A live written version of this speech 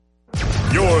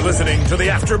You're listening to the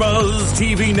AfterBuzz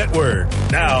TV Network,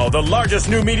 now the largest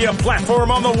new media platform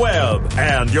on the web,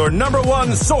 and your number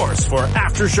one source for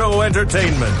after-show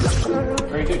entertainment.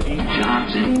 Very good, Dean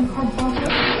Johnson.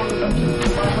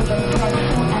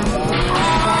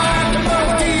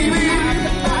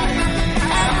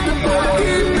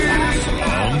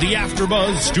 The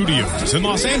AfterBuzz Studios in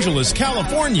Los Angeles,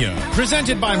 California.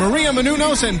 Presented by Maria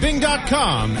Menounos and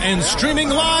Bing.com and streaming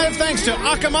live thanks to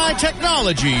Akamai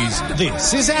Technologies.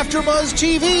 This is AfterBuzz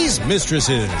TV's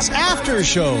Mistresses After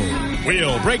Show.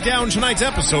 We'll break down tonight's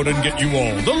episode and get you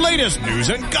all the latest news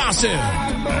and gossip.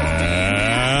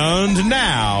 And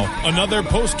now, another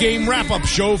post-game wrap-up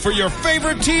show for your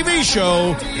favorite TV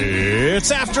show.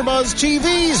 It's AfterBuzz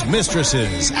TV's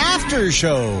Mistresses After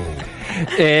Show.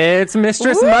 It's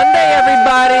Mistress Monday,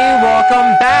 everybody.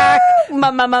 Welcome back.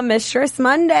 Mistress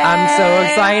Monday. I'm so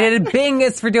excited. Bing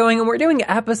is we're doing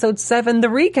episode 7, the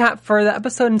recap for the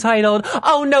episode entitled,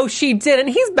 Oh No, She Didn't.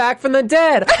 He's Back from the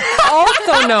Dead.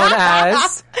 Also known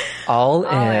as All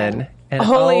In. And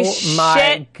Holy my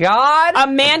shit. God. A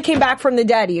man came back from the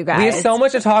dead, you guys. We have so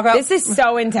much to talk about. This is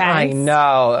so intense. I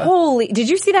know. Did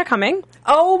you see that coming?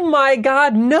 Oh my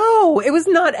God, no. It was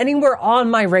not anywhere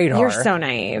on my radar. You're so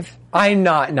naive. I'm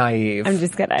not naive. I'm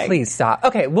just kidding. Please stop.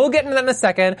 Okay, we'll get into that in a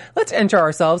second. Let's enter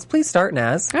ourselves. Please start,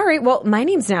 Naz. All right, well, my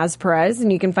name's Naz Perez, and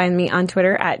you can find me on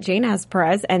Twitter at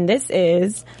JNazPerez, and this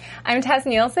is... I'm Tess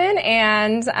Nielsen,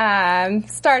 and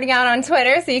starting out on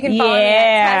Twitter, so you can follow me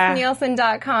at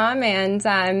TessNielsen.com,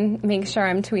 and make sure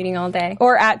I'm tweeting all day.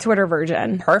 Or at Twitter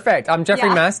Virgin. Perfect. I'm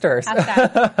Jeffrey Masters.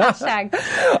 Hashtag.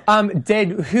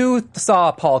 Who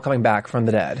saw Paul coming back from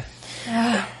the dead?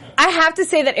 I have to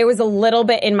say that it was a little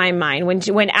bit in my mind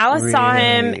when Alice saw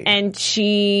him and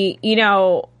she,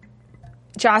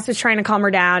 Joss was trying to calm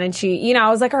her down and she, I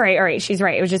was like, all right, she's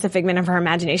right. It was just a figment of her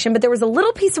imagination. But there was a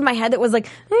little piece of my head that was like,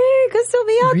 he could still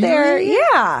be out there.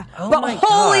 Yeah. Oh but my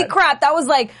holy God. crap, that was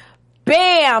like,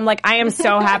 bam! Like, I am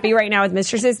so happy right now with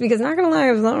Mistresses because, not gonna lie,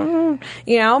 I was,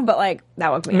 but like,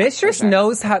 that woke me Mistress up.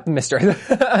 knows how... Mistress,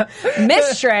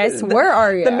 where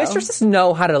are you? The mistresses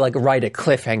know how to, write a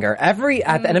cliffhanger. At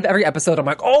the end of every episode, I'm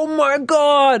like, oh my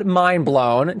God, mind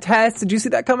blown. Tess, did you see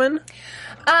that coming?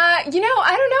 I don't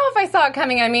know if I saw it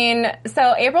coming. I mean,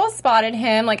 so April spotted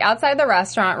him, outside the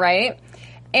restaurant, right?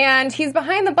 And he's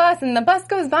behind the bus, and the bus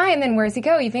goes by, and then where's he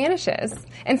go? He vanishes.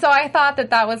 And so I thought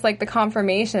that was, the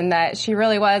confirmation that she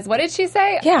really was, what did she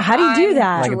say? Yeah, how do you do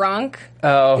that? Drunk.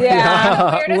 Oh,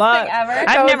 Yeah. Weirdest thing ever.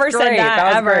 I've never said great. that, That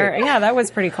was ever. great. Yeah, that was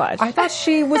pretty clutch. I thought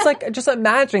she was, just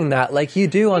imagining that, like you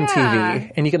do on Yeah.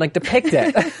 TV, and you can, depict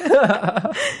it.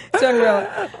 It's unreal.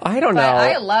 I don't know.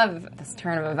 But I love this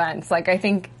turn of events. I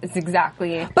think it's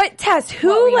exactly... But Tess, What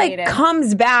who we needed.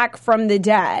 comes back from the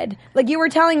dead? You were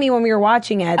telling me when we were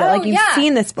watching it that you've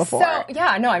seen this before. So,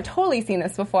 I've totally seen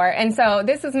this before. And so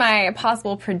this is my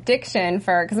possible prediction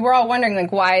because we're all wondering,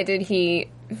 why did he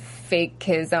fake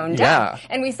his own death? Yeah.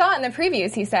 And we saw it in the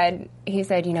previews. He said,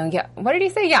 what did he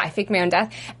say? Yeah, I faked my own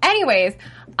death. Anyways,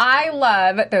 I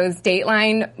love those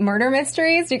Dateline murder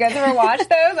mysteries. Do you guys ever watch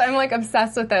those? I'm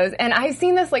obsessed with those. And I've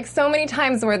seen this so many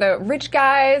times where the rich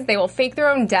guys, they will fake their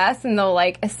own deaths and they'll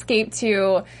escape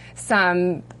to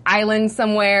some island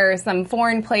somewhere, some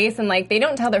foreign place, and they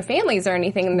don't tell their families or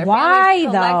anything. And their Why,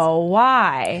 families collect- though?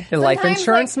 Why? life Sometimes,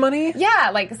 insurance money?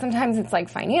 Yeah, sometimes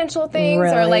it's financial things, or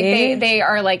Really? they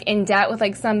are in debt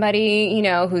with somebody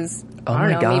who's Oh I don't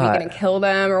my know, God. maybe going to kill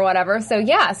them or whatever. So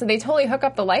so they totally hook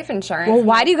up the life insurance. Well,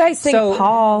 why do you guys think So-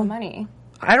 Paul... money?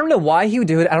 I don't know why he would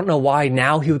do it. I don't know why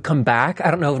now he would come back. I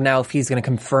don't know now if he's going to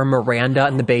confirm Miranda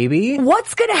and the baby.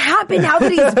 What's going to happen now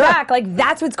that he's back?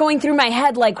 That's what's going through my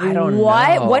head. I don't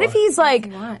what? know. What if he's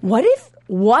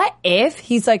what if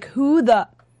he's who the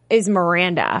is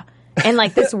Miranda? And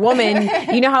this woman,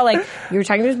 you know how you were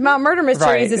talking about murder mysteries,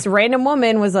 Right. this random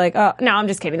woman was oh, no, I'm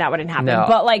just kidding, that wouldn't happen. No.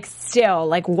 But still,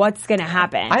 what's gonna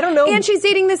happen? I don't know. And she's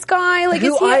dating this guy, Who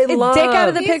is I Dick love. out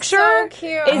of the He's picture? so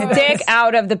cute. Is Dick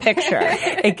out of the picture?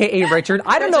 AKA Richard.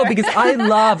 I don't know because I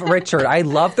love Richard. I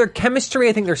love their chemistry.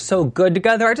 I think they're so good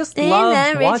together. I just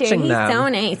love watching He's them. so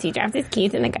nice. He drops his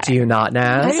keys in the guy. Do you not,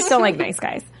 Naz? I just don't like nice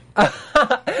guys.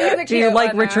 Do you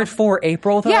like Richard for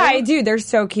April, though? Yeah, I do. They're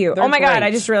so cute. They're Oh my God, great. I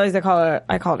just realized I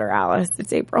called her Alice.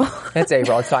 It's April. It's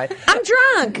April. It's fine. I'm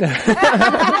drunk.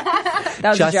 That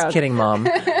was a Just joke. kidding, Mom.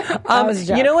 was a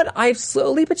joke. You know what? I've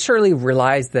slowly but surely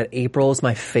realized that April is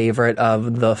my favorite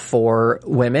of the 4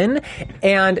 women.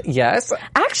 And yes,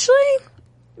 Actually,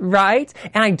 Right?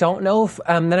 And I don't know if,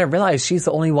 then I realized she's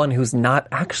the only one who's not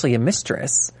actually a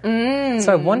mistress.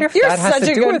 So I wonder if that has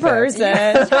to do with person.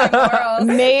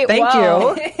 Mate, Thank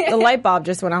you. The light bulb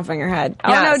just went off on your head.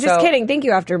 Yeah, oh, no, just so- kidding. Thank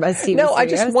you, AfterBuzz TV No, I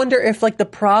just Studios. wonder if, like, the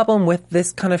problem with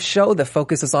this kind of show that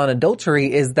focuses on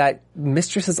adultery is that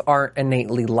mistresses aren't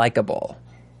innately likable.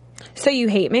 So you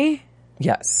hate me?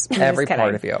 Yes, Just every kidding.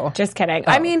 part of you. Just kidding.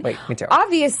 Oh, I mean, wait, me too.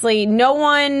 obviously, no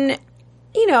one,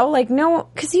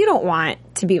 because you don't want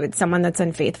to be with someone that's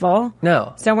unfaithful.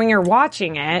 No. So when you're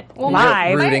watching it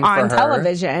live rooting on for her.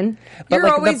 television, But, you're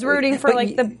like, always the- rooting for, but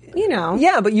like, y- the.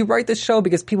 Yeah, but you write the show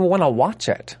because people want to watch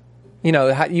it. You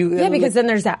know, how you. Yeah, because then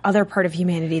there's that other part of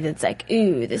humanity that's like,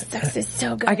 ooh, this sex is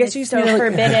so good. I guess it's you just so need to, like,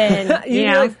 forbidden. you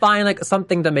need to, like, find like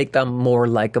something to make them more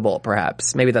likable,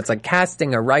 perhaps. Maybe that's like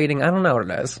casting or writing. I don't know what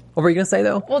it is. What were you gonna say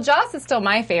though? Well, Joss is still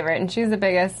my favorite, and she's the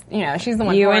biggest. She's the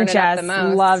one. You pouring and it up Jess the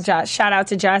most. love Jess. Shout out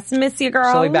to Jess. Miss you,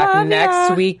 girl. She'll be back Love next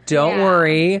ya. week. Don't Yeah.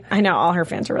 worry. I know all her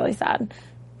fans are really sad.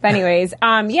 But anyways,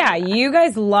 you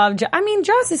guys love.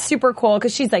 Joss is super cool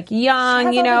because she's like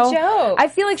young, She has all the jokes. I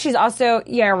feel like she's also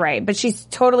right, but she's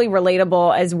totally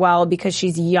relatable as well because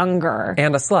she's younger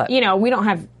And a slut. we don't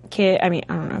have kids. I mean,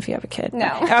 I don't know if you have a kid. No.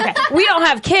 Okay, we don't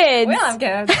have kids. We don't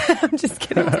have kids. I'm just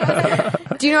kidding.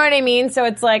 Do you know what I mean? So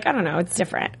it's like I don't know. It's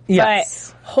different.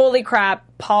 Yes. But holy crap,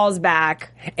 Paul's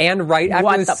back. And right after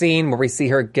What the the- scene where we see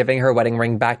her giving her wedding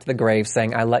ring back to the grave,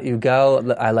 saying, "I let you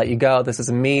go. I let you go. This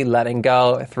is me letting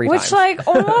go," 3 times. Which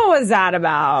what was that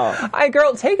about? Hey,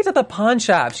 girl, take it to the pawn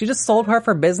shop. She just sold her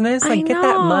for business. Like, get that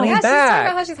know. money Yeah, she's talking about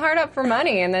back. how she's hard up for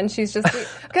money, and then she's just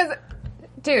because,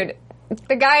 dude,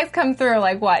 the guys come through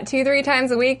like what 2-3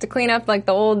 times a week to clean up like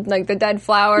the old the dead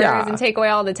flowers Yeah. and take away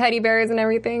all the teddy bears and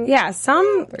everything. Yeah,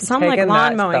 some like taking lawn that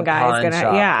to mowing the guy's pawn gonna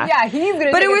shop. Yeah, he's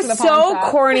gonna. But take it to the was pawn so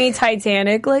shop. corny,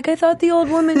 Titanic. Like I thought the old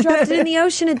woman dropped it in the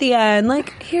ocean at the end.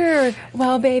 Like here,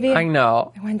 Well, baby, I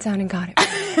know. I went down and got it.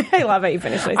 I love how you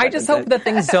finished. I just hope that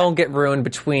things don't get ruined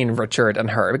between Richard and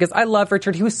her because I love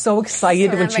Richard. He was so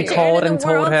excited when she Surrounded called in and the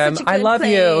told world, him, such a "I good love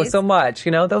you place." so much."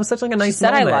 You know, that was such like a nice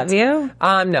said, "I moment. love you"?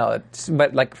 No,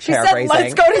 but like She said, paraphrasing.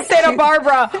 "Let's go to Santa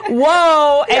Barbara."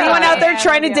 Whoa! Anyone out there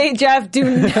trying to date Jeff, do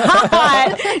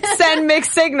not send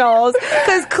mixed signals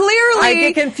because clearly, I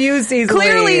get confused easily.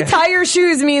 Clearly, tie your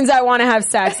shoes means I want to have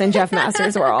sex in Jeff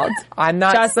Masters' world. I'm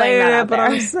not Just laying saying that it, out but there.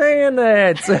 I'm saying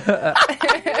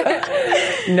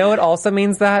it. No, it also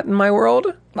means that in my world.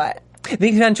 But The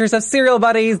Adventures of Serial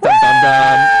Buddies. Dum, dum,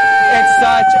 dum. It's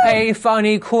such a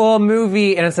funny, cool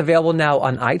movie, and it's available now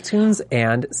on iTunes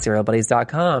and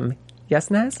serialbuddies.com. Yes,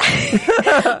 Ness?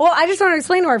 well, I just want to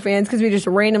explain to our fans because we just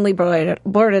randomly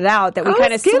blurted out that we kind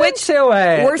of Let's get switched. into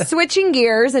it. We're switching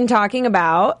gears and talking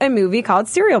about a movie called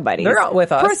Serial Buddies. They're not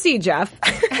with us. Proceed, Jeff.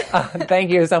 Thank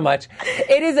you so much.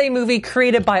 It is a movie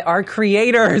created by our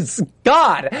creators,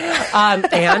 God,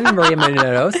 and Maria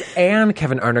Menounos and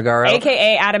Kevin Arnagaro.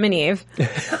 AKA Adam and Eve.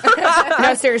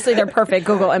 No, seriously, they're perfect.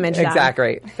 Google image them.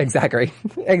 Exactly.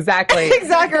 Exactly.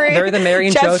 They're the Mary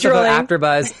and Jeff's Joseph of drooling.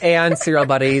 AfterBuzz and Serial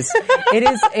Buddies.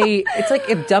 It's like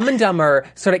if Dumb and Dumber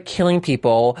started killing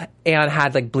people and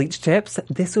had like bleach tips,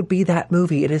 this would be that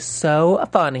movie. It is so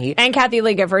funny. And Kathy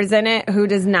Lee Gifford's in it. Who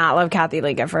does not love Kathy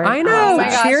Lee Gifford? I know. Oh my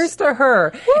gosh. Cheers to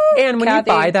her. And when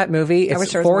Kathy. you buy that movie, I wish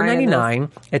it's there was wine in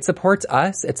 $4.99. It supports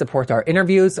us. It supports our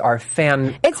interviews, our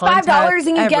fan. It's content, $5 and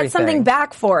you get everything. something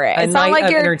back for it. A It's night not like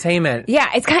of you're entertainment. Yeah,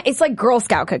 it's like Girl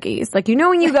Scout cookies. Like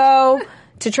when you go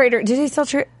to Trader. Did they sell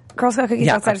Girl Scout cookies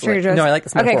Yeah, outside absolutely. of Trader Joe's? No, I like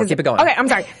this metaphor. 'cause- Keep it going. Okay, I'm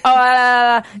sorry.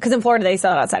 Because in Florida they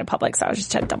sell it outside of Publix, so I was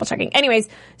just double checking. Anyways,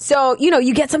 so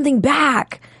you get something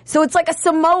back. So it's like a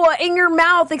Samoa in your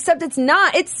mouth, except it's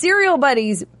not. It's Cereal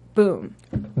Buddies. Boom.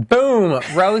 Boom.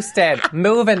 Roasted.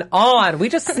 Moving on. We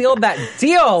just sealed that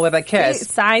deal with a kiss.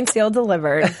 Signed, sealed,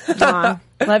 delivered. Aw.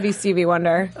 Love you, Stevie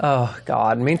Wonder. Oh,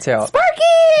 God. Me too. Sparky!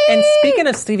 And speaking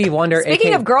of Stevie Wonder, Speaking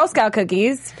aka of Girl Scout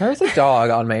cookies. there's a dog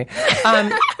on me.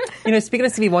 Speaking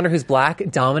of Stevie Wonder, who's black,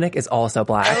 Dominic is also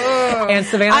black. And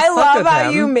Savannah I slept love with how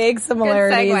him. you make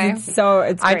similarities. segue.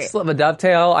 It's I great. just love a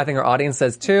dovetail. I think our audience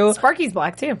says too. Sparky's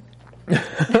black too. Is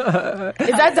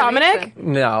that Dominic?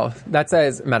 No, that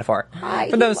says metaphor.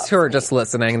 For those who are just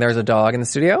listening, there's a dog in the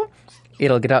studio.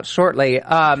 It'll get out shortly.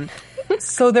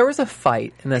 So there was a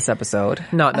fight in this episode.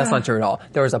 No, that's not true at all.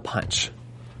 There was a punch.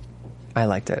 I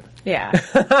liked it. Yeah.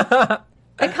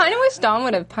 I kind of wish Dom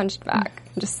would have punched back.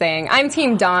 I'm just saying. I'm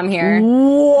Team Dom here.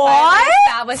 What? I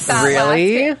established that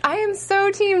Really? last week. I am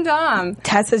so Team Dom.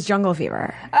 Tessa's Jungle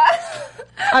Fever.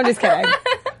 I'm just kidding.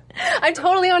 I'm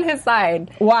totally on his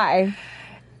side. Why?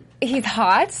 He's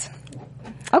hot.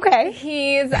 Okay.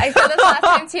 I said this last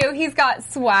time too, he's got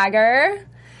swagger.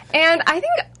 And I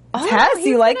think Tess,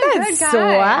 you like that He's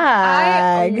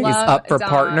swag? He's up for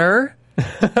partner.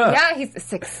 Yeah, he's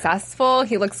successful.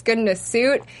 He looks good in a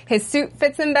suit. His suit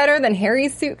fits him better than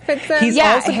Harry's suit fits him. He's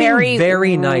also being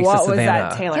very nice to What was Savannah.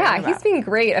 that, Taylor? yeah, he's being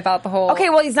great about the whole. Okay,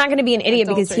 well, he's not going to be an idiot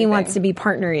because he adultery wants thing. to be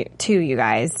partner too, you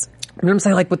guys. You know what I'm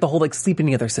saying? Like with the whole like sleeping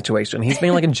together situation. He's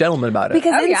being like a gentleman about it.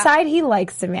 Because yeah. inside he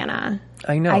likes Savannah.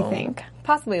 I know. I think.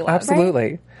 possibly love.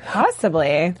 Absolutely.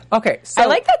 Possibly. Okay, so I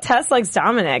like that Tess likes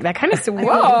Dominic. That kind of Love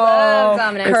whoa.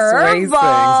 Dominic. It sways things,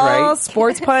 Curveball. right?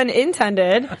 Sports pun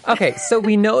intended. Okay, so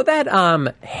we know that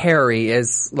Harry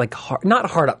is like not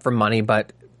hard up for money,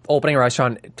 but opening a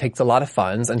restaurant takes a lot of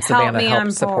funds, and Savannah me, I'm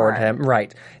helps support poor. him.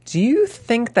 Right. Do you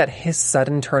think that his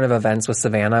sudden turn of events with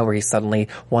Savannah, where he suddenly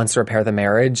wants to repair the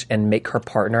marriage and make her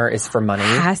partner, is for money?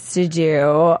 Has to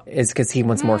do. Is because he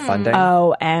wants more funding?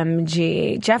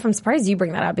 OMG. Jeff, I'm surprised you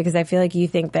bring that up because I feel like you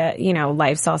think that, you know,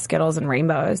 life's all Skittles and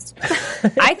rainbows.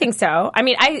 I think so. I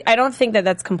mean, I don't think that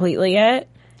that's completely it.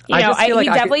 You I know, just feel like he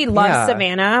I definitely could- loves yeah.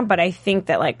 Savannah, but I think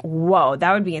that, like, whoa,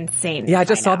 that would be insane. Yeah, I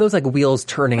just saw those like wheels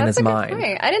turning in That's his a good mind.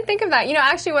 point. I didn't think of that. You know,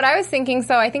 actually, what I was thinking.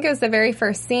 So I think it was the very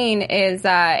first scene is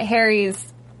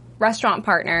Harry's restaurant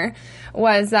partner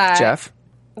was Jeff?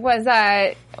 is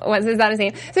that his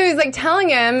name? So he was like telling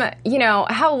him, you know,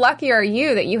 how lucky are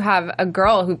you that you have a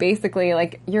girl who basically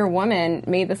like your woman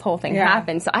made this whole thing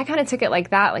happen. So I kind of took it like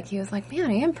that. Like he was like, man,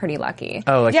 I am pretty lucky.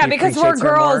 Oh, like Yeah, he because we're appreciates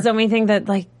her more? girls and we think that,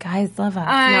 like, guys love us.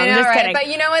 I no, I'm know, just right? kidding. But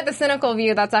you know what? The cynical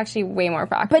view, that's actually way more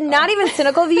practical. But not even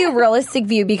cynical view, realistic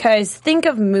view, because think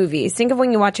of movies. Think of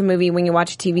when you watch a movie, when you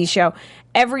watch a TV show.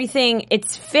 Everything,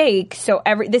 it's fake, so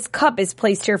this cup is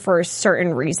placed here for a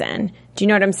certain reason. Do you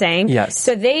know what I'm saying? Yes.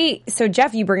 So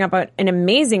Jeff, you bring up an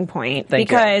amazing point. Thank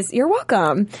you. because you're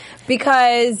welcome.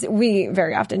 Because we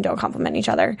very often don't compliment each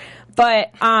other.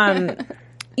 But,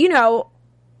 you know,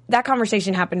 that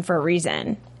conversation happened for a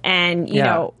reason. And, you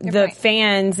know, the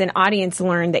fans and audience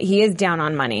learned that he is down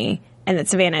on money and that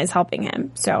Savannah is helping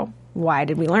him. So why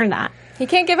did we learn that? he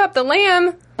can't give up the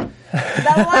lamb.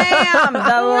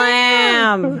 The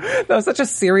lamb. That was such a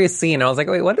serious scene. I was like,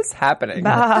 wait, what is happening?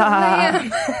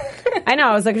 I know.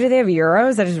 I was like, do they have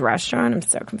euros at his restaurant? I'm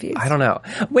so confused. I don't know.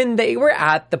 When they were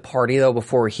at the party, though,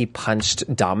 before he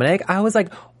punched Dominic, I was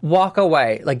like, walk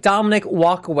away. Like, Dominic,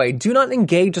 walk away. Do not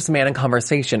engage this man in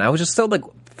conversation. I was just so, like,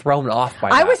 thrown off by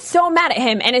that. I was so mad at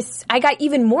him, and I got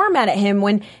even more mad at him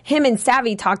when him and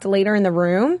Savvy talked later in the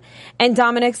room, and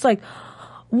Dominic's like,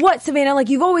 what, Savannah? Like,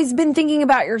 you've always been thinking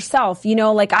about yourself, you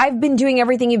know? Like, I've been doing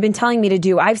everything you've been telling me to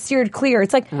do. I've steered clear.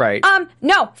 It's like, Right.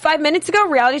 No, 5 minutes ago,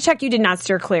 reality check, you did not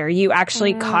steer clear. You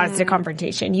actually caused a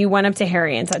confrontation. You went up to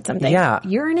Harry and said something. Yeah.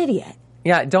 You're an idiot.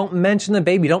 Yeah, don't mention the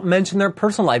baby. Don't mention their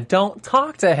personal life. Don't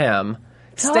talk to him.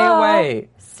 Stay away.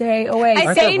 Stay away.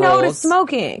 Aren't Say there no to rules?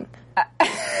 smoking.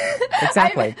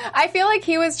 Exactly. I feel like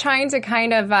he was trying to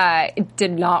kind of, it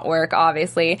did not work,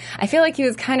 obviously. I feel like he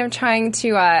was kind of trying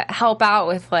to help out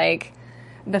with, like,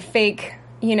 the fake,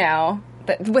 you know,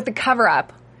 with the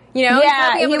cover-up. You know?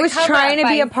 Yeah, he was trying to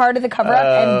be a part of the cover-up,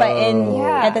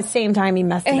 at the same time, he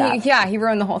messed it up. He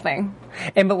ruined the whole thing.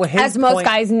 But what his As most point-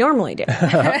 guys normally do.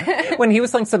 when he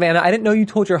was telling Savannah, I didn't know you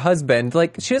told your husband.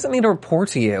 Like, she doesn't need to report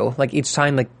to you. Like, each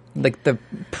time, like the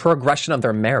progression of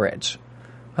their marriage.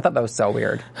 I thought that was so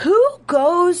weird. Who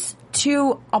goes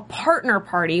to a partner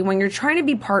party when you're trying to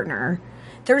be partner?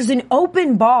 There's an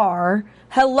open bar.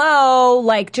 Hello,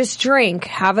 like, just drink,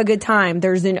 have a good time.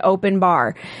 There's an open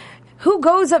bar. Who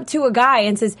goes up to a guy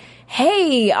and says,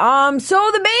 hey,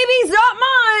 so the baby's not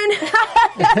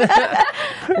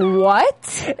mine?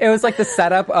 What? It was like the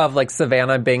setup of like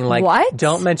Savannah being like, What?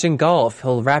 don't mention golf.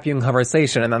 He'll wrap you in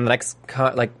conversation. And then the next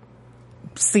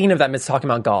scene of them is talking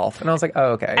about golf. And I was like,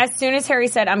 oh, okay. As soon as Harry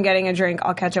said, I'm getting a drink,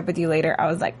 I'll catch up with you later, I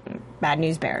was like, bad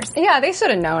news bears. Yeah, they should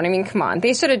have known. I mean, come on.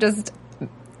 They should have just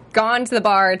gone to the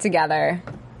bar together.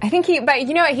 I think but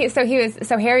you know what,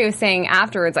 so Harry was saying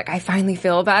afterwards, like, I finally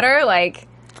feel better, like,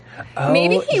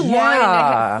 maybe he wanted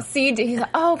to see, he's like,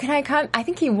 oh, can I come? I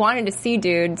think he wanted to see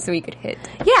dude so he could hit.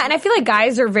 Yeah, and I feel like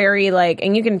guys are very, like,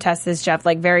 and you can test this, Jeff,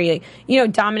 like, very, you know,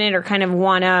 dominant or kind of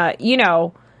wanna, you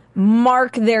know,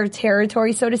 mark their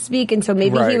territory, so to speak, and so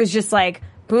maybe he Right. was just like,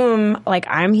 boom, like,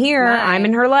 I'm here, Right. I'm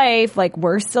in her life, like,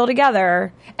 we're still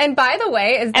together. And by the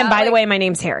way, My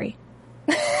name's Harry.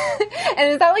 and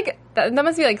is that like, that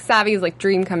must be like Savvy's like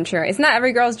dream come true. Isn't that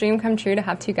every girl's dream come true to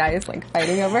have two guys like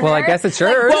fighting over her? Well, I guess it's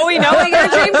yours. Well, we know what your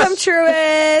dream come true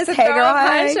is. To Hey, throw girl, a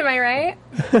punch, hi. am I right?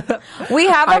 We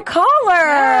have a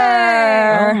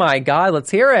caller. Oh my God, let's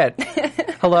hear it.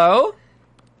 Hello?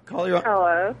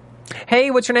 Hello.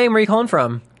 Hey, what's your name? Where are you calling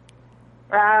from?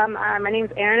 My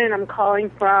name's Erin, and I'm calling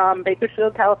from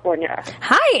Bakersfield, California.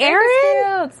 Hi,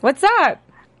 Erin. What's up?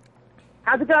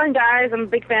 How's it going, guys? I'm a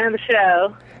big fan of the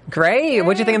show. Great.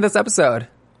 What'd you think of this episode?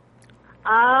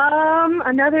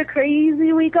 Another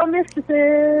crazy week on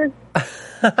Mistresses.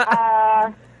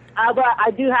 But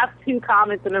I do have 2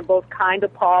 comments, and they're both kind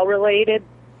of Paul related.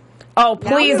 Oh,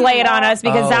 please lay it on us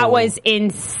because that was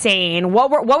insane. What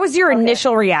was your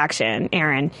initial reaction,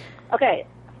 Aaron? Okay,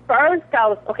 first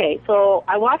so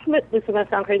I watched, this is going to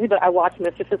sound crazy, but I watched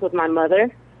Mistresses with my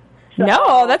mother. So,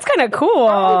 no, that's kind of cool.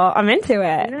 I'm into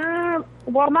it.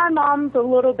 Well, my mom's a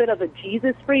little bit of a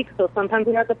Jesus freak, so sometimes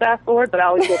we have to fast forward, but I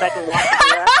always go back and watch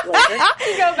the rest later.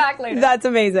 You go back later. That's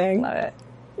amazing. Love it.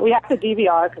 We have to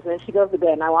DVR because then she goes to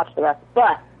bed and I watch the rest.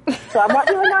 But, so I'm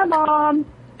watching with my mom,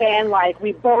 and, like,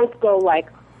 we both go, like,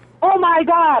 oh, my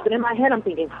God. But in my head, I'm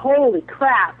thinking, holy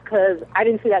crap, because I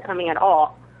didn't see that coming at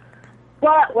all.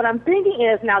 But what I'm thinking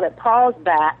is, now that Paul's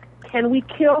back, can we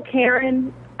kill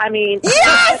Karen? I mean,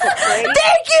 yes!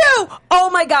 Thank you! Oh,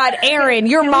 my God, Aaron,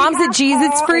 your mom's a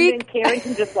Jesus freak? And then Karen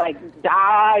can just, like,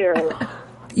 die or...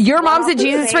 Your mom's a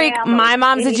Jesus freak. My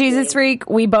mom's a Jesus freak.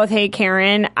 We both hate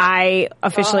Karen. I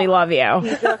officially love you.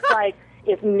 He's just, like,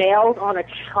 it's nailed on a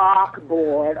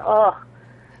chalkboard. Ugh.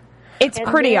 It's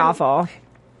pretty awful.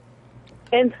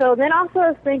 And so then also I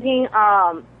was thinking,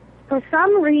 for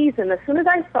some reason, as soon as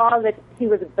I saw that he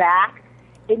was back,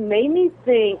 it made me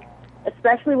think,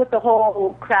 especially with the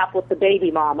whole crap with the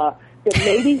baby mama, that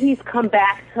maybe he's come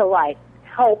back to, like,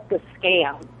 help the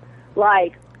scam.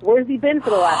 Like, where's he been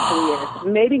for the last 3 years?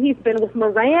 Maybe he's been with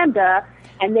Miranda,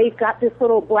 and they've got this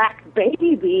little black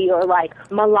baby or, like,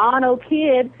 Milano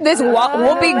kid. This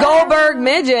Whoopi Goldberg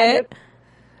midget.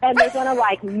 And they're going to,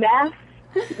 like, mess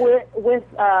with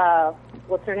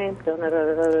what's her name?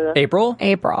 April?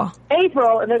 April,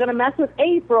 and they're going to mess with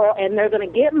April, and they're going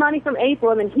to get money from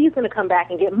April, and then he's going to come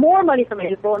back and get more money from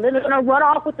April, and then they're going to run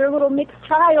off with their little mixed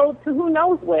child to who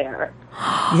knows where.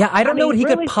 Yeah, I don't know what he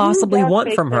really, could possibly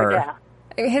want from her. Yeah.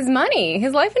 His money,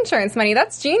 his life insurance money.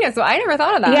 That's genius. Well, I never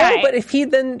thought of that. Yeah. No, but if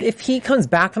he comes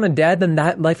back from the dead, then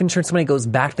that life insurance money goes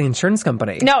back to the insurance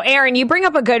company. No, Aaron, you bring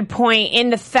up a good point in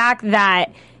the fact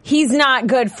that he's not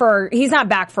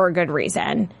back for a good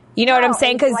reason. You know what I'm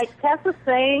saying? Because like Tessa's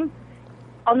saying,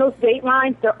 on those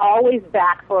Datelines, they're always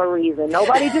back for a reason.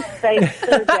 Nobody just fakes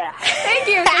their death. Thank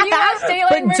you. Can you watch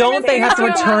Dateline? But don't they have to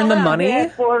return the money?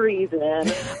 For a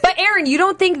reason. But Aaron, you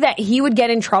don't think that he would get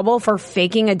in trouble for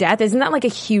faking a death? Isn't that like a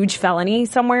huge felony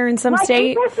somewhere in some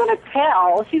state? April's going to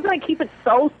tell. She's going to keep it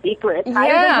so secret.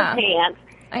 Tighter than her pants.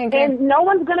 I agree. And no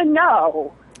one's going to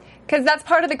know. Because that's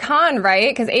part of the con, right?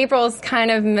 Because April's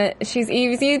kind of, she's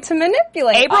easy to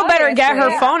manipulate. April better get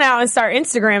her phone out and start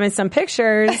Instagramming some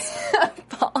pictures.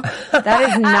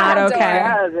 That is not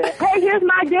okay. Hey, here's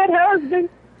my dead husband.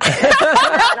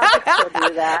 I don't think she'll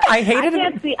do that. I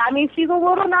can't see. I mean, she's a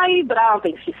little naive, but I don't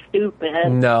think she's stupid.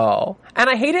 No.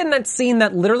 And I hate it in that scene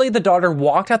that literally the daughter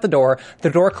walked out the door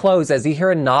closed as you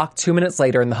hear a knock 2 minutes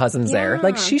later and the husband's there.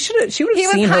 Like, she would have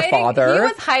seen her father. He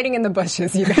was hiding in the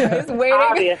bushes, you guys, waiting.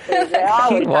 Obviously, they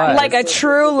always was. Like a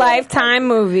true Lifetime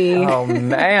movie. Oh,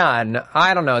 man.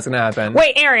 I don't know what's going to happen.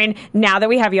 Wait, Aaron, now that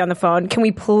we have you on the phone, can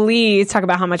we please talk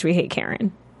about how much we hate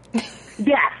Karen?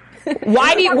 Yes.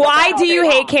 Why do you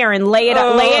hate Karen? Lay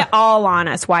it all on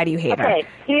us. Why do you hate her? Okay,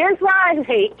 here's why I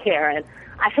hate Karen.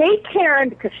 I hate Karen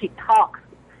because she talks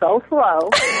so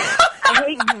slow.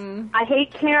 I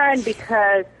hate Karen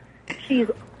because she's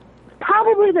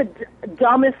probably the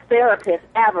dumbest therapist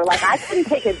ever. Like, I couldn't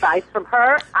take advice from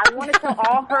her. I wanted to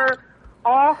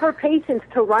all her patients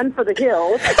to run for the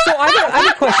hills. So I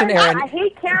have a question, Aaron. I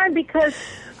hate Karen because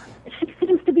she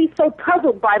seems to be so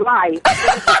puzzled by life.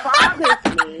 It bothers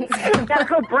me that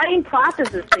her brain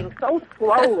processes things so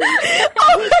slowly.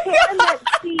 I hate Karen that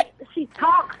she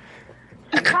talks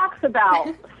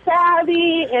about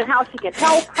savvy and how she can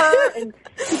help her, and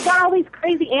she's got all these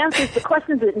crazy answers to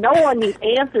questions that no one needs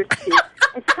answers to.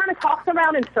 And she kind of talks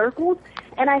around in circles,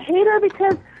 and I hate her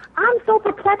because I'm so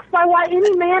perplexed by why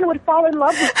any man would fall in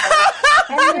love with her.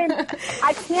 And then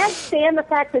I can't stand the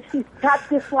fact that she's got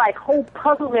this, like, whole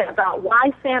puzzlement about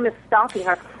why Sam is stalking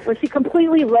her when she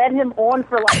completely led him on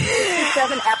for, like,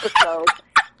 67 episodes.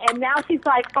 And now she's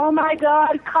like, oh, my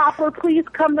God, Copper, please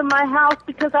come to my house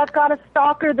because I've got a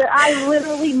stalker that I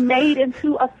literally made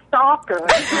into a stalker.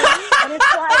 And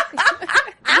it's like,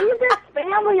 leave this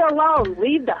family alone.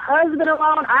 Leave the husband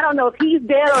alone. I don't know if he's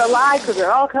dead or alive because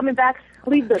they're all coming back.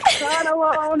 Leave the son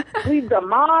alone. Leave the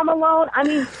mom alone. I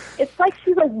mean, it's like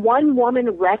she's a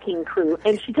one-woman wrecking crew,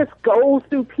 and she just goes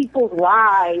through people's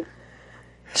lives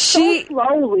so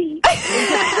slowly. Like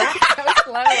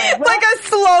a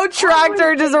slow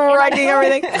tractor just wrecking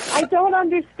everything. I don't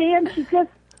understand.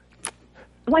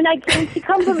 when she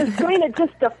comes on the screen, it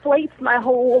just deflates my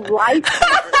whole life.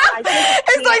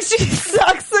 It's like she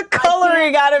sucks the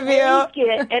coloring out of you.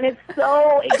 And it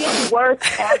gets worse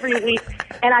every week.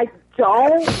 And I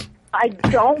don't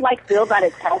feel that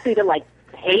it's healthy to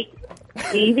hate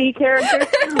TV characters.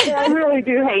 I really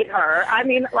do hate her. I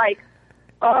mean, with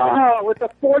the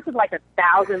force of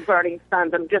 1,000 burning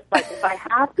suns, I'm just if I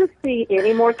have to see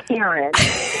any more Karen,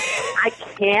 I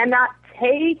cannot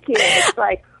take it. It's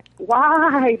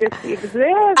why does she exist?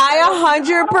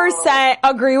 I 100%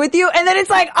 agree with you. And then it's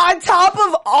on top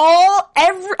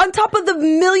of the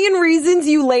million reasons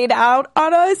you laid out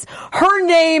on us, her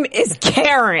name is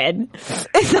Karen.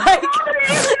 It's come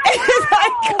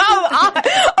on. Of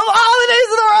all the names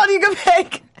in the world you can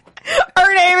pick,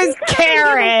 her name is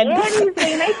Karen.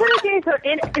 Anything. They could have gave her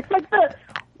it's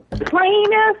the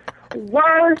plainest,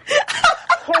 worst,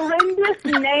 horrendous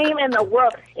name in the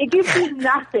world. It gives you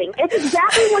nothing. It's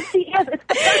exactly what she is. It's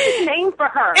the perfect name for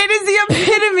her. It is the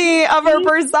epitome of her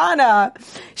persona.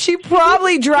 She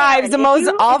probably drives the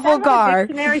most awful car.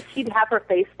 Dictionary, she'd have her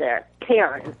face there.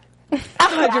 Karen.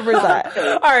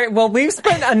 100%. All right. Well, we've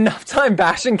spent enough time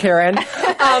bashing Karen.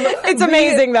 It's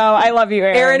amazing, though. I love you,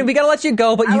 Aaron. Aaron, we got to let you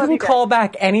go, but you can call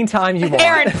back anytime you want.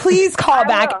 Aaron, please call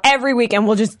back every week, and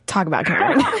we'll just talk about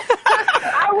Karen.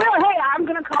 I will. Hey, I'm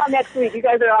going to call next week. You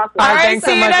guys are awesome. All right, thanks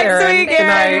see so you much, next Aaron. week, Good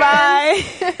Aaron. night.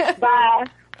 Bye. Bye.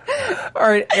 All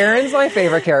right, Aaron's my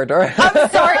favorite character. I'm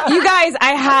sorry, you guys.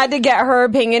 I had to get her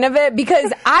opinion of it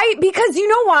because you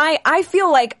know why? I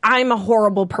feel like I'm a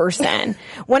horrible person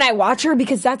when I watch her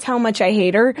because that's how much I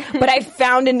hate her. But I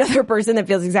found another person that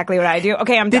feels exactly what I do.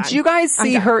 Okay, I'm done. Did you guys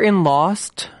see her in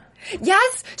Lost?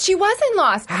 Yes, she was in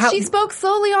Lost. She spoke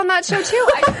slowly on that show too.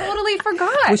 I totally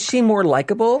forgot. Was she more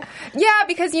likable? Yeah,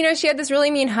 because she had this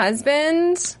really mean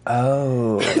husband.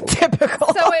 Oh,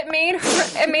 Typical. So it made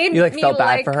you me felt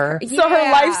bad for her. So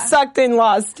her life sucked in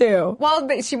Lost too. Well,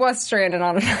 she was stranded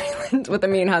on an island with a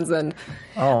mean husband.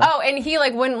 Oh, and he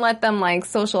wouldn't let them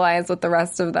socialize with the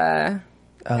rest of the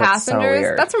passengers. So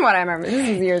weird. That's from what I remember. This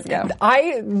is years ago.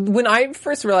 When I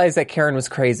first realized that Karen was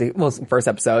crazy, well, first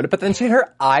episode, but then she had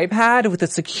her iPad with the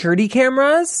security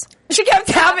cameras. She kept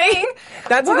tapping.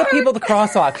 That's what the people at the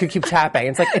crosswalk who keep tapping.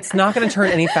 It's it's not going to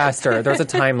turn any faster. There's a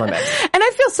time limit. And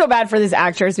I feel so bad for this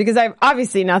actress because I've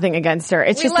obviously nothing against her.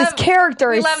 It's just this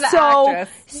character is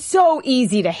so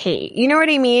easy to hate. You know what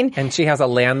I mean? And she has a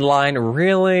landline.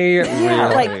 Really?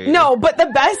 No, but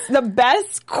the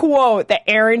best quote that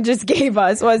Aaron just gave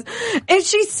us was, and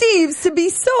she seems to be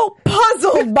so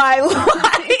puzzled by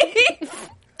life.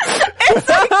 It's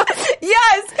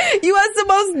yes, you asked the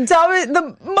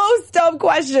most dumb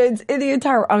questions in the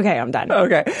entire. Okay, I'm done.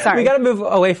 Okay, sorry. We got to move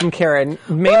away from Karen,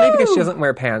 mainly because she doesn't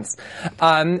wear pants.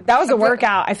 That was a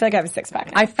workout. I feel like I have a six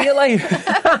pack. I feel like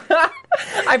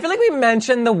we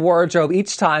mentioned the wardrobe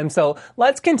each time, so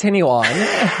let's continue on.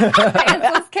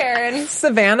 Pantsless Karen.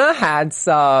 Savannah had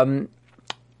some.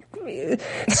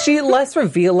 She less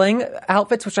revealing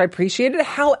outfits, which I appreciated.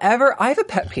 However, I have a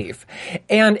pet peeve,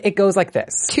 and it goes like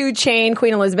this: 2 chain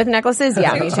Queen Elizabeth necklaces.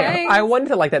 Yeah, me too. I wanted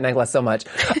to like that necklace so much.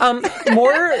 I like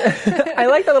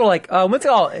that little what's it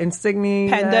called?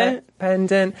 Insignia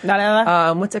pendant.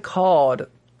 What's it called?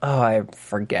 Oh, I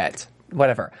forget.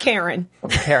 Whatever. Karen.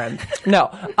 No.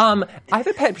 I have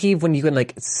a pet peeve when you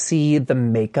can see the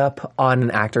makeup on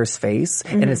an actor's face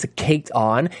and it's caked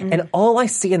on. And all I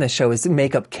see in the show is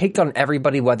makeup caked on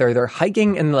everybody, whether they're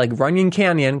hiking in Runyon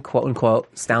Canyon, quote unquote,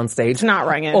 downstage. It's not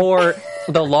Runyon. Or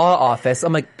the law office.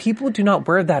 I'm people do not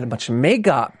wear that much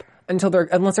makeup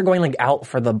unless they're going out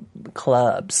for the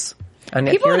clubs. And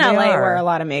people in LA wear a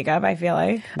lot of makeup, I feel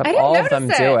like. But all of them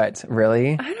do it.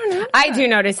 Really? I don't know. I do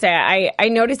notice it. I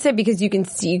notice it because you can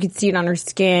see it on her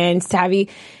skin. Savvy.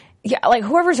 Yeah,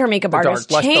 whoever's her makeup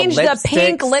artist, change the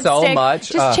pink lipstick so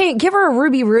much. Just give her a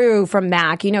Ruby Roo from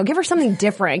MAC. Give her something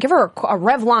different. Give her a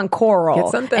Revlon coral, get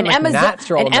something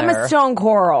natural, an Emma Stone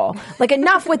coral.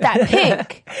 Enough with that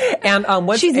pink. And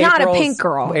she's not a pink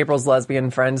girl. April's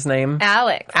lesbian friend's name?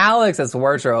 Alex is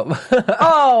wardrobe.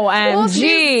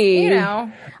 OMG.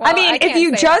 Well, I mean, if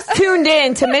you just tuned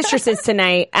in to Mistresses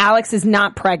tonight, Alex is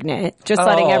not pregnant. Just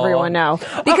letting everyone know.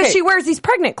 Because she wears these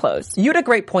pregnant clothes. You had a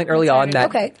great point early on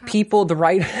that people,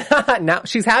 now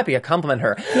she's happy. I compliment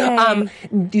her.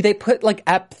 Do they put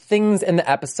things in the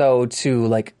episode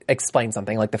to explain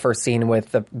something? Like the first scene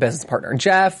with the business partner,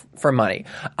 Jeff, for money.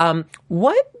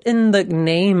 What in the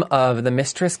name of the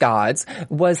Mistress Gods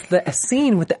was the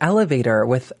scene with the elevator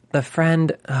with the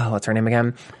friend, what's her name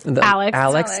again?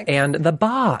 Alex and the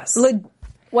boss.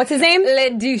 What's his name?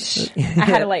 Le Douche. I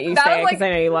had to let you say it because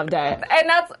I know you loved it.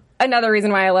 And another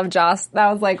reason why I love Joss.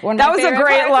 That was like one of That my was a favorite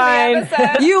great parts of the line.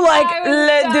 episode. You like I was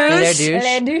le dying. douche? Le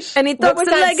douche. Le douche. And he What talks was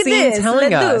that like scene this.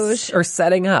 telling le us douche. or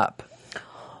setting up?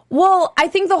 Well, I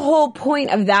think the whole point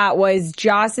of that was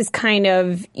Joss is kind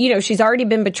of, she's already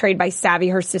been betrayed by Savvy,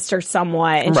 her sister,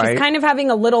 somewhat. And Right. she's kind of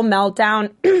having a little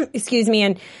meltdown, excuse me,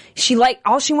 and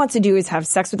all she wants to do is have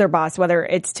sex with her boss, whether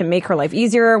it's to make her life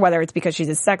easier, whether it's because she's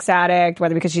a sex addict,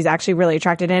 whether because she's actually really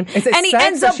attracted to him. Is it and he sex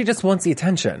ends or up, she just wants the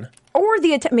attention? or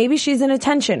maybe she's an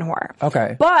attention whore.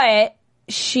 Okay. But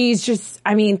she's just,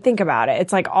 think about it.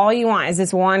 It's like all you want is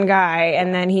this one guy,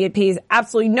 and then he pays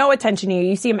absolutely no attention to you.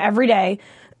 You see him every day.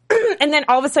 And then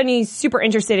all of a sudden he's super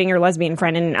interested in your lesbian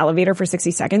friend in an elevator for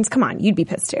 60 seconds. Come on, you'd be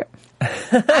pissed too.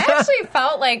 I actually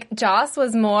felt like Joss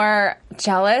was more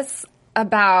jealous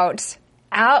about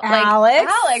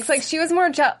Alex. Like she was more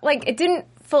like it didn't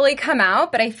fully come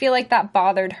out, but I feel like that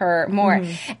bothered her more.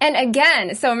 Mm-hmm. And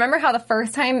again, so remember how the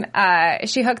first time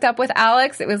she hooked up with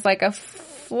Alex, it was like a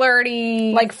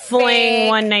flirty, Like fling fake-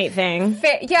 one night thing.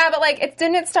 Yeah, but like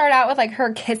didn't it start out with like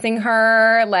her kissing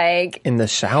her, like In the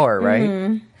shower, right?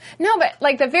 Mm-hmm. no, but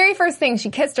like the very first thing she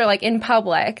kissed her like in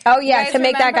public. Oh, yeah, You guys to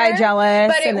make that guy remember?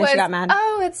 jealous, But and then she got mad.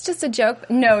 Oh, it's just a joke.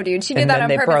 No, dude, she did And that then on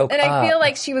they purpose. broke And I feel up.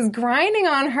 like she was grinding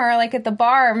on her like at the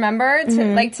bar. Remember,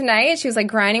 like tonight, she was like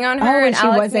grinding on her, Oh, and and she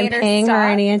Alex wasn't made her paying her stop.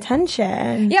 any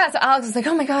attention. Yeah, so Alex was like,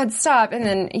 "Oh my god, stop!" And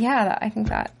then I think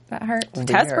that hurt.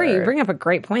 Tesper, you Weird. bring up a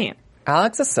great point.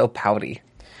 Alex is so pouty.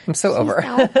 I'm so over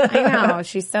her. I know.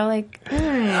 She's so like...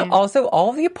 Also,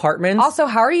 all the apartments... Also,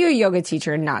 how are you a yoga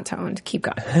teacher and not toned? Keep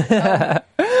going.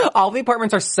 all the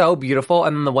apartments are so beautiful,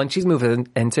 and then the one she's moving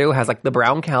into has like the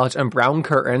brown couch and brown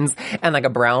curtains and like a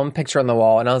brown picture on the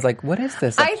wall. And I was like, what is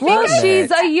this? I think Well, apartment?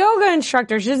 she's a yoga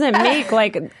instructor. She doesn't make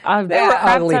like a They were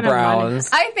crap ugly ton of money. browns.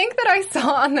 I think that I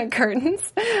saw on the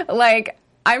curtains, like.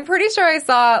 I'm pretty sure I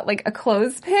saw like a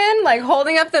clothespin, like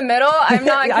holding up the middle. I'm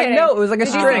not I kidding. know, it was like a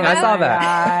Did you string. see I that? saw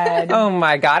that. Oh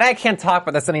my god, I can't talk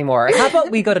about this anymore. How about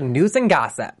we go to news and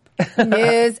gossip?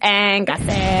 News and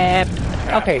gossip.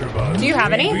 Okay, Do you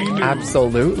have any?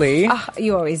 absolutely.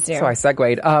 You always do. So I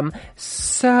segued.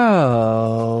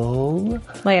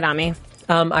 Lay it on me.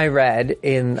 I read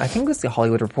in, I think it was the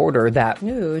Hollywood Reporter, that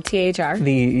Ooh, THR.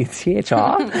 the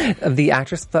THR, the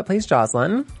actress that plays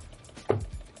Jocelyn,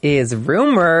 is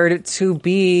rumored to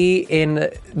be in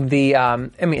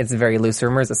the, it's very loose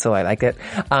rumors, so I like it,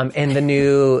 in the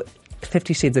new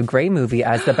 50 Shades of Grey movie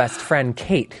as the best friend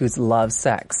Kate, who loves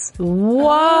sex.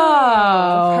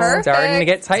 Whoa. Perfect. Starting to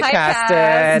get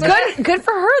typecast. Good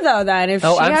for her though. Then if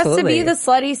Oh, she has to absolutely. be the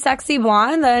slutty, sexy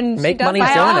blonde, then Make she does money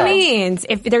by doing all it. means.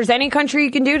 If there's any country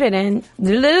you can do it in,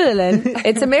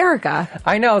 it's America.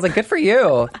 I know, I was like, good for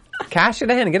you. Cash it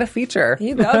in and get a feature.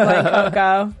 You go, Glenn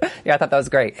Coco. Yeah, I thought that was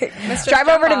great. Drive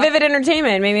over to Vivid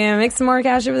Entertainment. Maybe make some more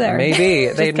cash over there. Maybe.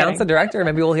 Just They announced the kidding. director.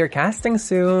 Maybe we'll hear casting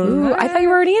soon. Ooh, I thought you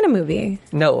were already in a movie.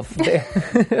 No.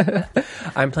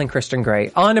 I'm playing Christian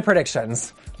Grey. On to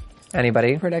predictions.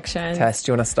 Anybody? Prediction. Tess,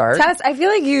 do you want to start? Tess, I feel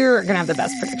like you're gonna have the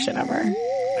best prediction ever. And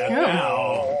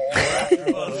now,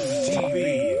 AfterBuzz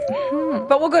TV.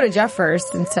 But we'll go to Jeff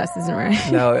first since Tess isn't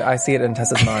right. No, I see it in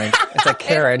Tessa's mind. It's like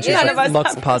Karen. She none of us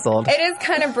looks puzzled. It is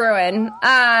kind of brewing.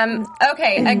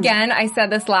 Okay, again, I said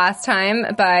this last time,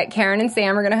 but Karen and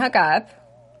Sam are going to hook up.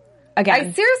 Again.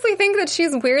 I seriously think that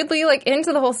she's weirdly like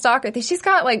into the whole stalker thing. She's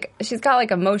got like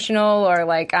emotional or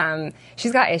like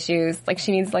she's got issues. Like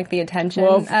she needs like the attention.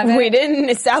 Well, of it. we didn't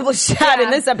establish that in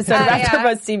this episode of Yeah.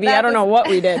 AfterBuzz TV. I don't know what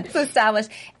we did. It's established.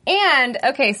 And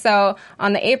okay, so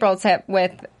on the April tip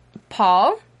with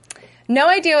Paul, no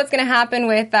idea what's going to happen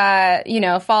with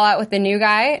fallout with the new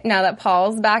guy now that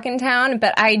Paul's back in town.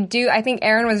 But I think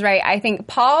Aaron was right. I think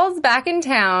Paul's back in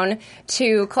town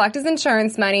to collect his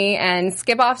insurance money and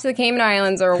skip off to the Cayman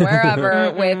Islands or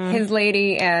wherever with his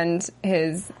lady and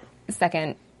his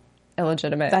second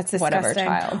illegitimate That's whatever disgusting.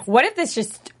 child. What if this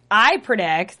just, I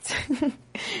predict,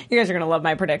 you guys are going to love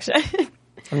my prediction.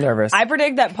 I'm nervous. I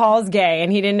predict that Paul's gay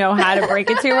and he didn't know how to break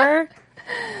it to her.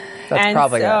 That's And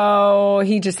probably it. so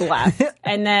he just left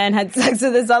and then had sex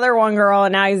with this other one girl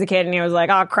and now he's a kid and he was like,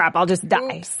 oh crap, I'll just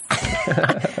die.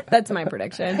 That's my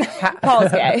prediction.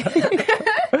 Paul's gay.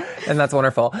 And that's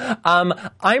wonderful.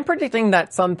 I'm predicting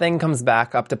that something comes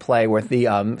back up to play with the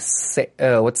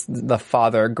what's the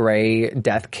Father Gray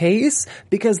death case,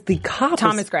 because the cop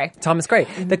Thomas Gray.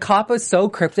 The cop was so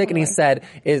cryptic, and he said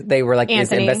they were like,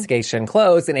 is Anthony. investigation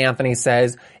closed? And Anthony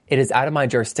says it is out of my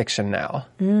jurisdiction now.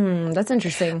 That's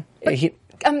interesting.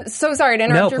 I'm so sorry to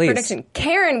interrupt No, your please. prediction.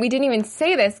 Karen, we didn't even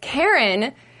say this.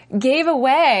 Karen gave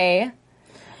away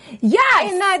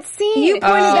Yes! In that scene. You pointed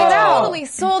that out. Totally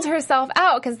sold herself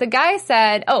out because the guy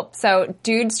said, so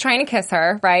dude's trying to kiss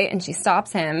her, right? And she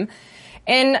stops him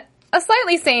in a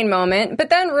slightly sane moment, but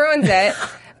then ruins it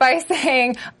by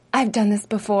saying, I've done this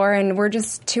before and we're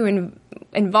just too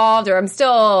involved, or I'm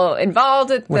still involved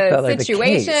with the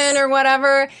situation or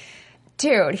whatever.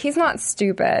 Dude, he's not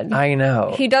stupid. I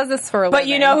know. He does this for a living. But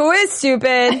you know who is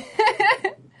stupid?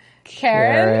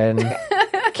 Karen.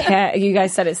 You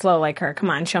guys said it slow like her. Come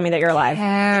on, show me that you're alive.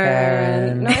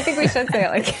 Karen. No, I think we should say it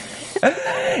like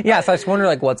Yeah, so I just wonder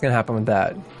what's going to happen with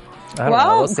that. I don't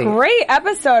know. We'll see. Great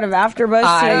episode of AfterBuzz TV.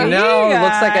 I know. Guys.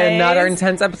 Looks like another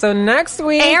intense episode next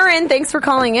week. Aaron, thanks for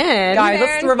calling in. Guys,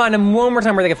 let's remind them one more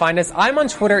time where they can find us. I'm on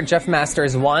Twitter at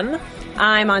JeffMasters1.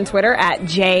 I'm on Twitter at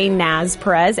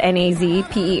JNazPerez,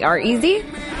 Nazperez.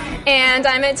 And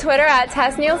I'm at Twitter at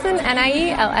Tess Nielsen,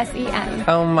 Nielsen.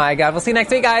 Oh my God. We'll see you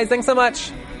next week, guys. Thanks so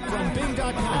much. From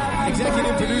Bing.com,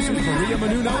 executive producers Maria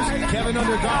Menounos, Kevin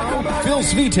Undergaro, Phil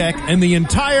Svitek, and the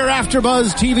entire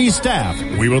AfterBuzz TV staff.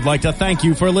 We would like to thank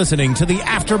you for listening to the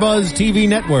AfterBuzz TV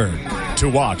network. To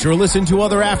watch or listen to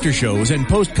other after shows and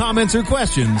post comments or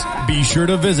questions, be sure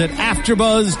to visit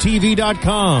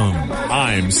AfterBuzzTV.com.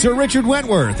 I'm Sir Richard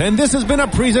Wentworth, and this has been a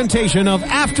presentation of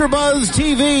AfterBuzz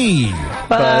TV.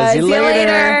 Buzz you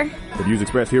later. The views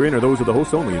expressed herein are those of the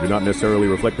hosts only and do not necessarily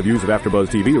reflect the views of AfterBuzz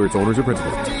TV or its owners or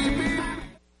principals.